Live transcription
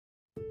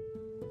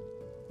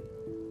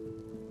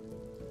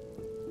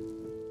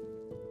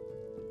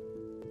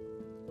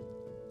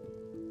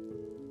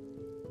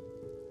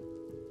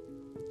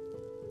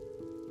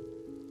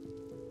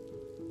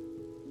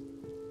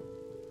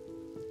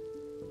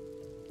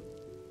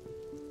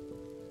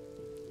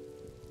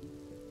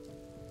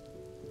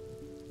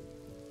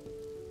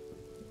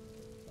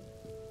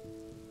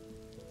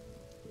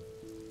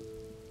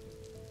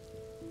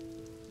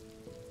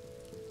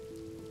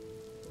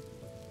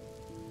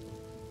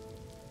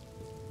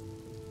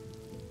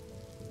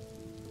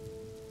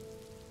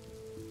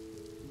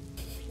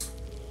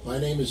My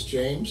name is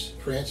James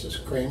Francis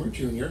Kramer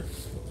Jr.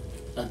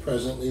 I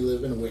presently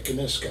live in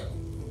Wiccanisco.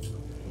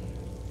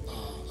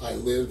 I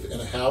live in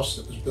a house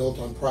that was built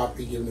on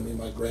property given to me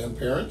by my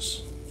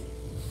grandparents,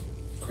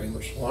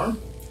 Kramer's Farm.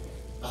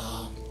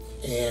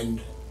 And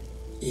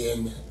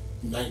in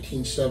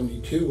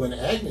 1972, when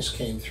Agnes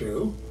came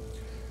through,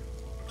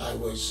 I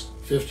was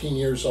 15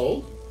 years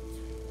old,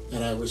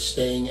 and I was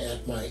staying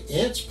at my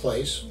aunt's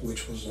place,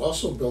 which was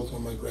also built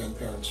on my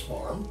grandparents'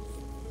 farm,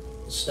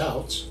 the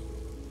Stouts.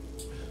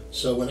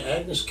 So when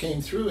Agnes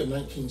came through in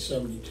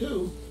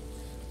 1972,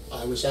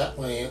 I was at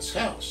my aunt's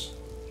house.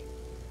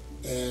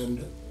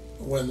 And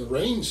when the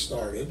rain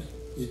started,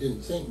 you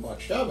didn't think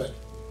much of it,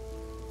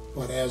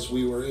 but as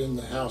we were in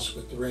the house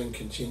with the rain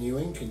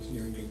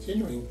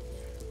continuing,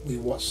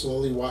 we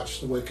slowly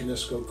watched the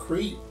Wiccanisco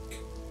Creek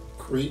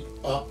creep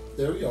up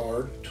their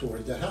yard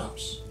toward the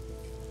house.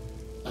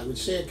 I would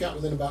say it got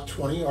within about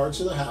 20 yards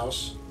of the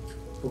house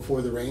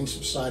before the rain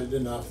subsided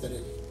enough that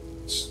it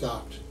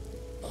stopped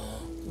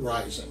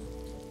rising.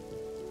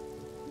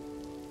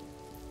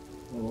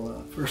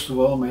 Well, first of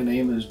all, my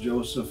name is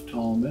Joseph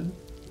Tallman,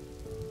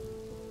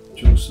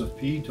 Joseph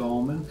P.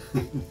 Tallman,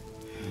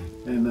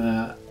 and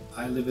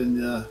I live in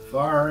the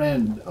far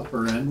end,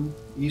 upper end,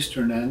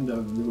 eastern end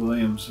of the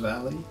Williams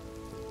Valley,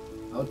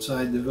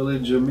 outside the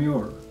village of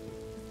Muir.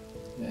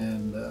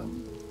 And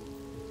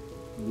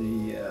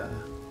the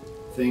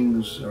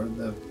things or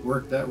the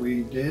work that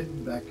we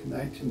did back in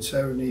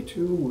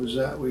 1972 was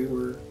that we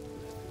were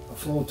a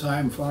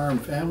full-time farm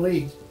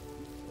family.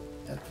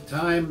 At the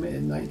time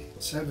in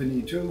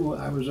 1972,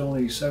 I was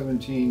only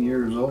 17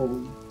 years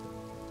old,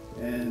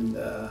 and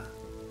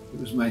it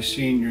was my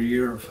senior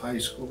year of high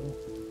school.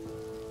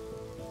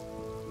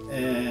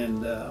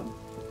 And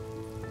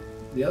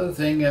the other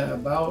thing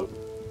about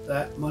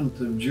that month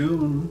of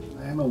June,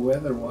 I am a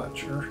weather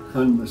watcher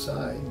on the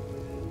side.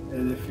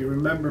 And if you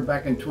remember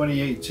back in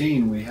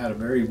 2018, we had a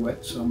very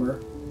wet summer,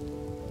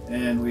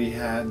 and we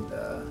had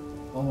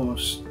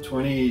almost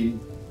 20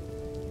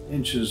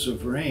 inches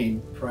of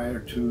rain prior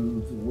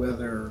to the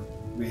weather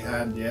we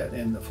had yet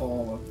in the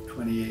fall of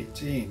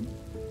 2018.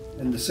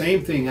 And the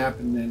same thing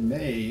happened in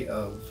May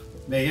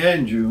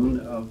and June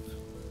of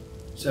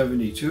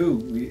 72.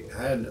 We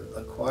had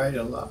quite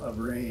a lot of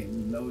rain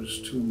in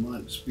those 2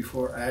 months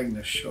before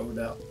Agnes showed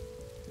up.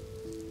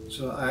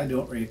 So I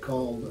don't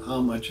recall how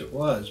much it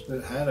was, but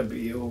it had to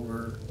be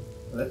over,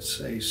 let's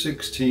say,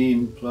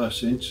 16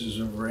 plus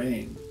inches of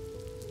rain.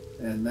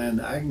 And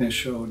then Agnes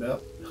showed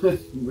up,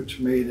 which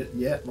made it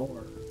yet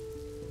more.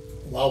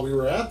 While we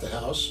were at the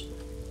house,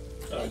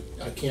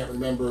 I can't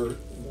remember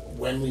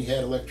when we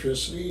had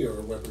electricity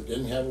or when we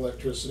didn't have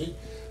electricity,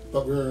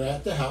 but we were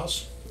at the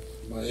house.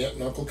 My aunt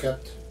and uncle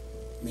kept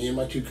me and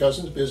my two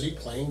cousins busy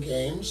playing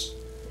games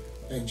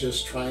and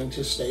just trying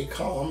to stay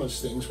calm as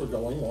things were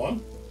going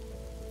on.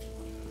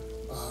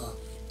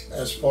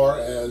 As far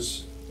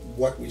as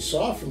what we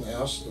saw from the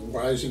house, the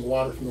rising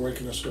water from the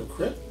Wiccanisco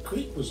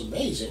Creek was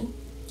amazing.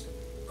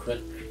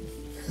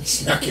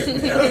 Snuck in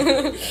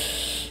there.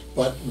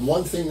 But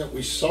one thing that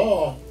we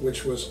saw,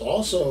 which was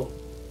also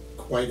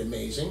quite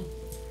amazing,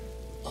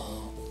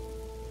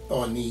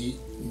 on the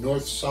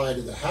north side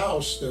of the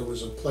house, there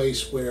was a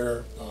place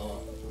where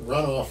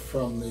runoff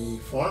from the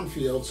farm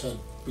fields had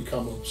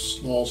become a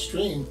small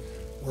stream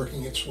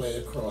working its way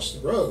across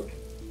the road.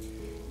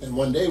 And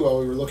one day while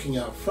we were looking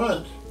out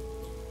front,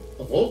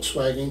 a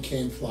Volkswagen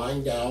came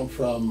flying down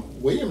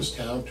from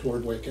Williamstown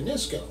toward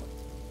Wiccanisco.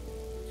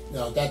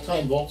 Now at that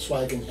time,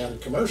 Volkswagen had a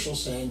commercial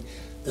saying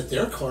that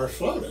their car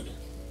floated.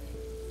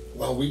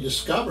 Well, we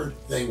discovered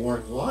they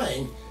weren't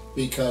lying,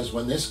 because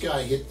when this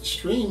guy hit the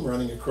stream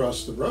running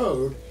across the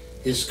road,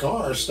 his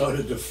car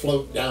started to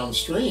float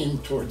downstream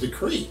toward the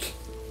creek.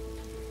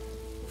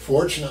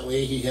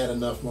 Fortunately, he had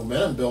enough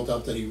momentum built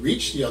up that he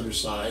reached the other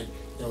side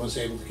and was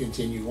able to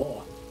continue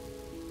on.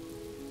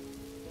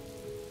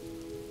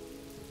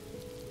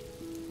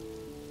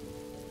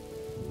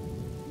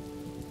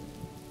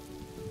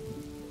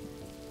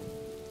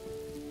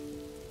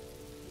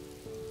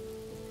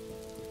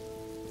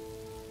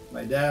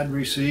 My dad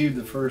received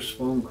the first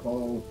phone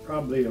call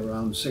probably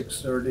around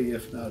 6:30,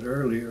 if not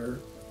earlier,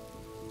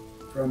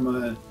 from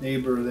a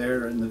neighbor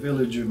there in the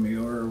village of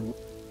Muir,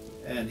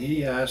 and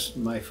he asked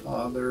my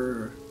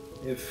father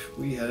if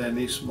we had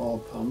any small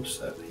pumps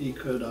that he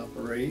could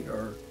operate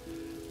or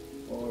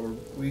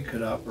we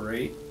could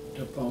operate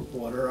to pump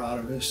water out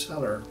of his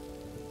cellar.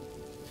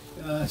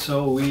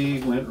 So we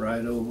went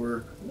right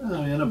over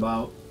in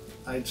about,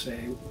 I'd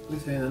say,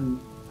 within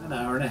an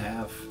hour and a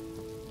half,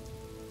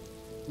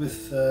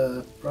 with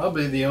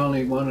probably the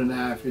only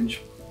 1.5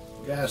 inch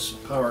gas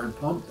powered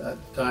pump at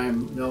the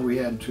time. No, we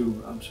had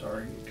two, I'm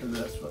sorry, because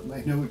that's what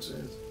my note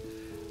says.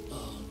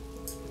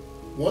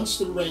 Once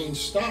the rain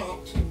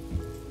stopped,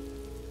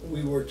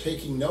 we were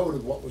taking note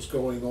of what was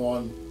going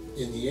on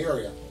in the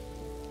area.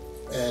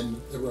 And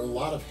there were a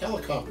lot of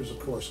helicopters, of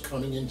course,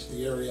 coming into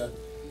the area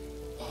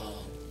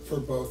for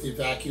both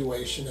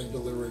evacuation and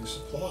delivering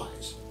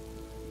supplies.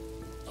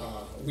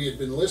 We had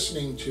been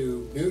listening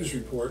to news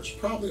reports,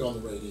 probably on the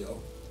radio,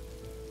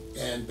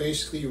 And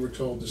basically you were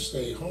told to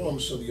stay home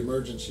so the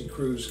emergency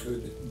crews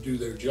could do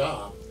their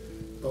job.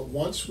 But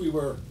once we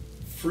were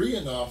free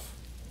enough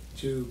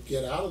to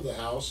get out of the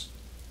house,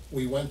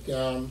 we went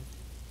down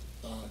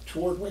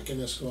toward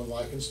Wickanisco and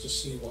Likens to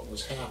see what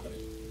was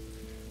happening.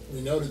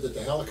 We noted that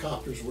the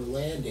helicopters were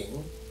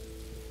landing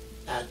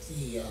at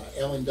the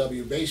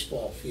L&W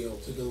baseball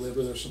field to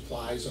deliver their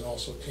supplies and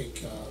also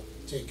take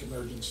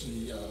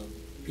emergency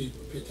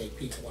take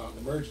people out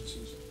in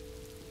emergencies.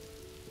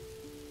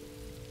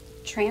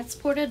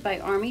 Transported by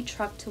Army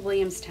truck to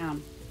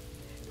Williamstown.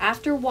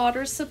 After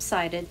waters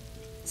subsided,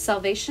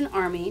 Salvation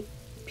Army,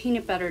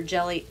 peanut butter,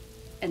 jelly,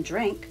 and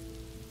drink,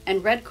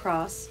 and Red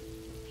Cross,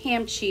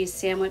 ham cheese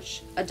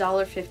sandwich,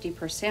 $1.50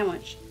 per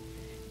sandwich,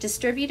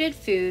 distributed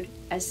food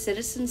as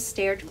citizens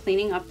stared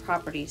cleaning up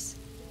properties.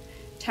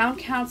 Town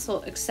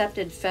Council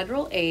accepted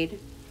federal aid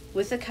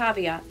with a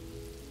caveat: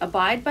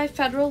 abide by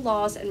federal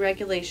laws and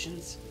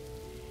regulations.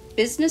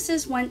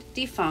 Businesses went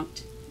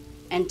defunct,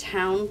 and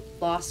town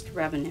lost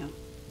revenue.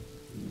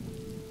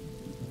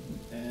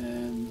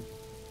 And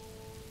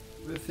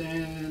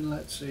within,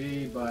 let's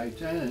see, by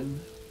 10,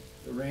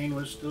 the rain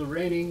was still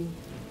raining,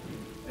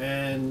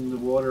 and the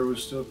water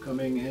was still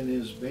coming in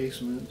his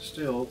basement,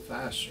 still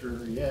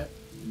faster yet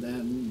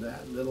than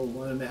that little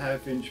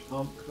 1.5-inch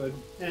pump could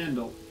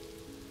handle.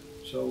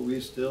 So we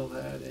still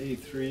had a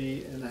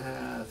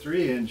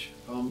 3-inch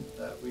pump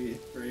that we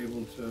were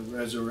able to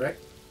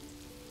resurrect,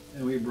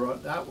 and we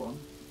brought that one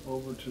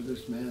over to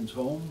this man's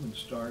home and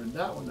started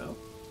that one up.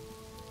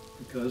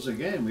 Because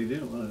again, we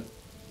didn't want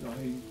to,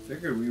 he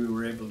figured we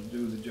were able to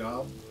do the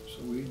job,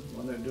 so we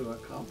wanted to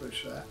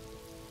accomplish that.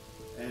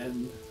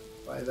 And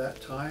by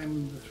that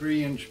time, the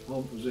 3-inch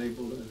pump was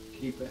able to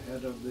keep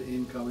ahead of the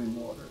incoming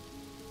water.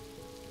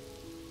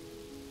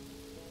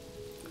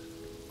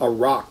 A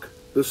rock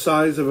the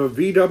size of a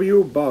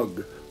VW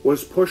Bug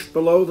was pushed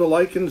below the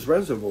Likens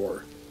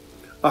Reservoir.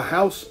 A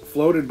house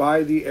floated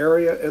by the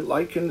area at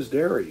Likens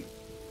Dairy.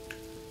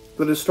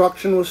 The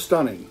destruction was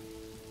stunning.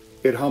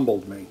 It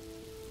humbled me.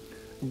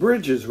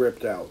 Bridges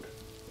ripped out.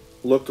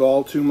 Looked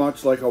all too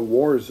much like a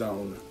war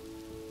zone.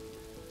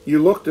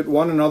 You looked at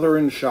one another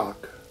in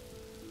shock.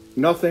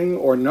 Nothing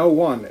or no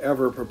one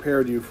ever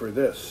prepared you for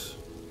this.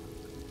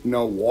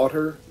 No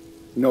water,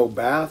 no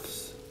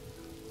baths,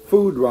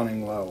 food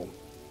running low.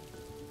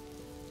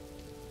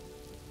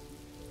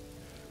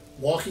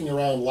 Walking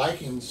around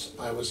Likens,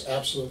 I was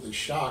absolutely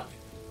shocked.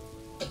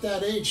 At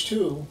that age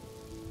too,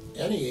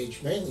 any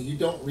age mainly, you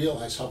don't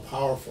realize how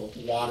powerful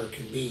water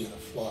can be in a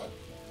flood.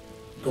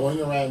 Going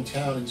around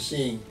town and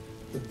seeing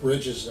the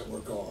bridges that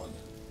were gone,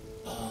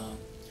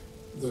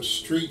 the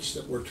streets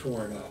that were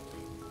torn up,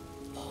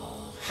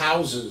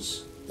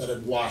 houses that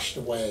had washed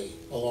away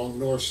along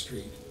North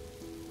Street.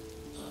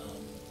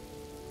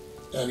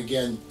 And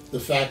again, the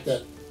fact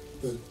that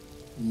the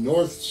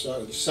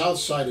south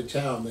side of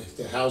town,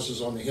 the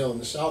houses on the hill and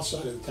the south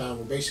side of the town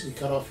were basically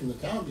cut off from the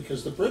town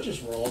because the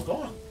bridges were all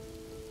gone.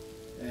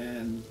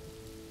 And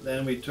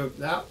then we took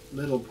that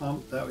little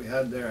pump that we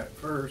had there at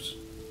first,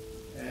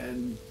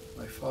 and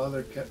my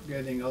father kept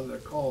getting other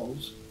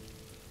calls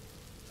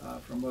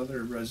from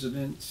other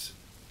residents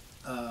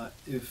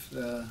if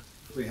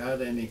we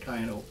had any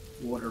kind of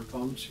water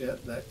pumps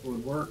yet that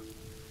would work.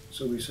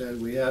 So we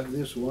said, we have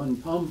this one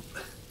pump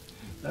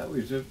that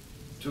we took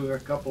to a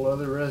couple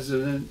other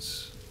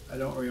residents. I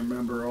don't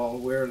remember all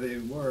where they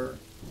were,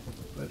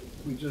 but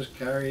we just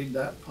carried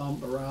that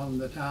pump around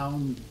the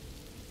town,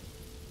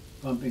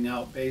 pumping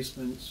out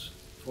basements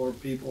for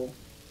people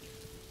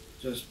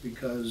just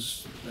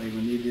because they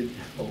needed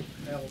help.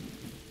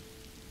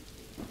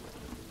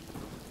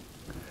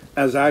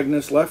 As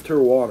Agnes left her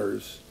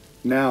waters,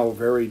 now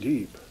very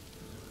deep,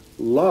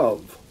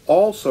 love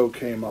also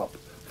came up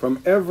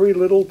from every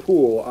little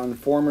pool on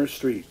former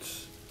streets.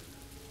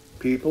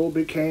 People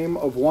became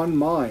of one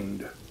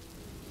mind,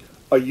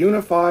 a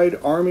unified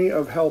army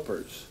of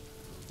helpers,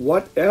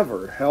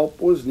 whatever help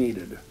was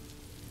needed.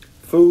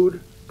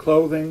 Food,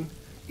 clothing,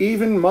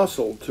 even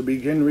muscle to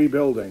begin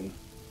rebuilding.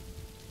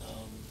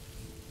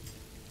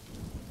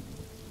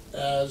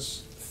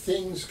 As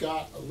things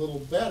got a little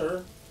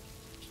better,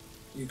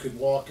 you could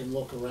walk and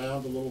look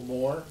around a little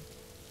more,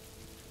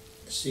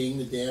 seeing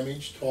the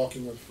damage,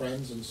 talking with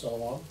friends and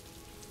so on.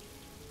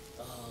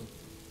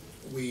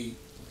 We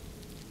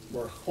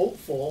were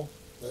hopeful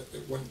that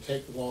it wouldn't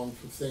take long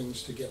for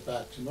things to get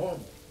back to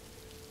normal,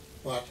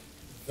 but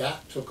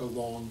that took a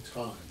long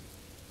time.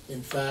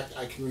 In fact,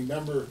 I can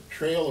remember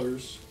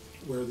trailers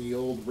where the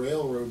old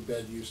railroad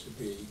bed used to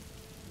be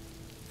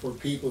for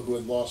people who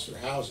had lost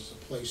their houses,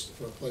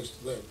 for a place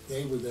to live.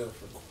 They were there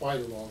for quite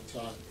a long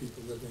time,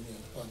 people living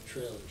on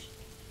trailers.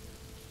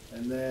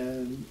 And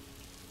then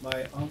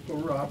my Uncle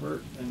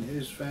Robert and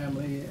his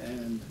family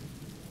and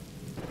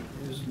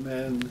his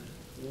men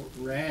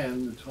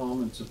ran the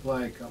Tallman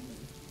Supply Company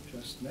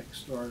just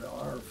next door to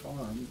our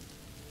farm,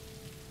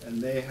 and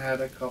they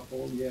had a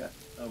couple yet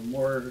of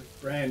more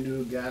brand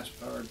new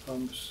gas-powered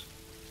pumps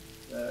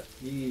that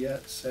he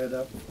yet set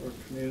up for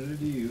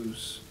community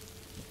use.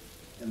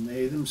 And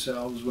they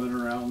themselves went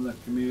around the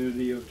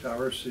community of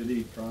Tower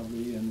City,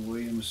 probably in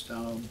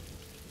Williamstown,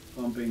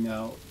 pumping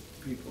out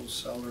people's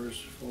cellars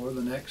for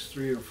the next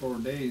 3 or 4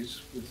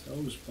 days with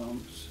those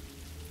pumps.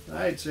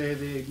 I'd say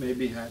they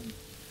maybe had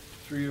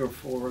 3 or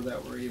 4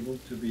 that were able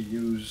to be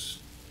used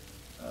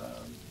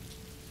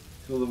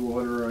till the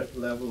water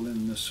level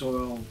in the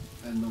soil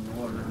and the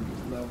water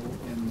level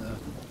in the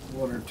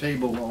water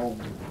table all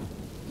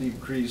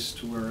decreased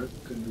to where it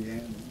could be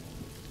handled.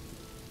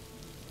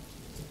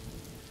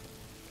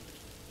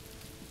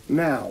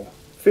 Now,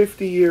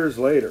 50 years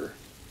later,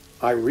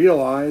 I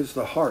realize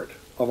the heart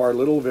of our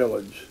little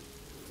village.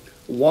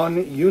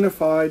 One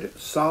unified,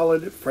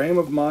 solid frame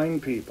of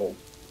mind people.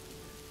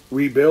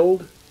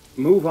 Rebuild,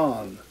 move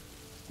on,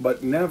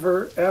 but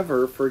never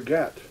ever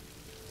forget.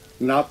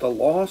 Not the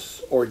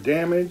loss or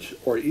damage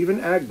or even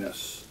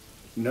Agnes.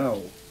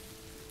 No.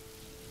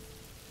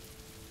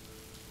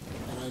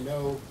 And I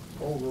know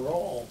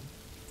overall,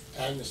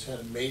 Agnes had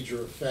a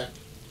major effect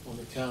on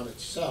the town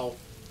itself,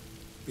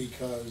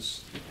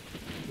 because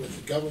with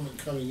the government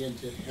coming in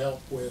to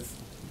help with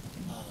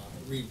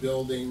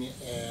rebuilding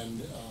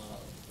and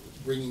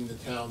bringing the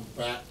town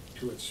back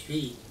to its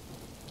feet,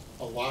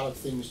 a lot of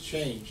things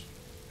changed.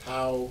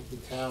 How the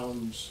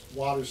town's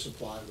water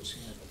supply was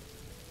handled,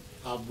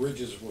 how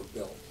bridges were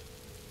built,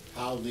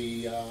 how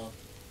the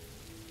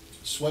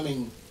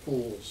swimming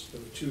pools,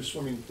 there were 2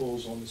 swimming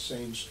pools on the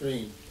same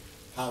stream,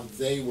 how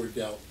they were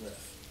dealt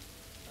with.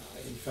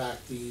 In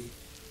fact, the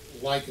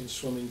Lycan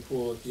swimming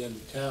pool at the end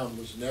of town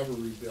was never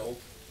rebuilt.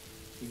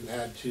 You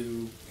had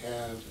to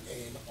have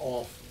an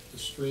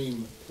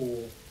off-the-stream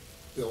pool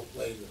built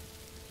later.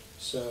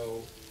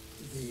 So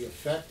the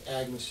effect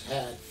Agnes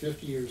had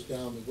 50 years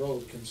down the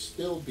road can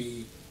still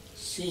be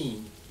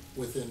seen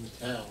within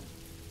the town.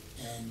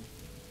 And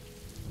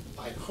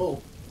I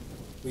hope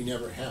we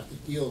never have to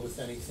deal with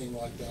anything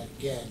like that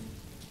again.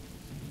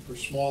 For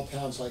small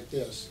towns like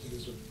this, it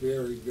is a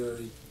very,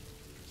 very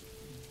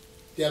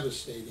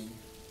devastating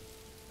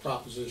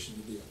proposition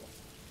to deal with.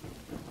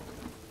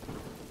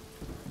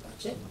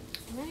 That's it.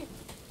 All right.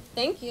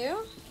 Thank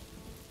you.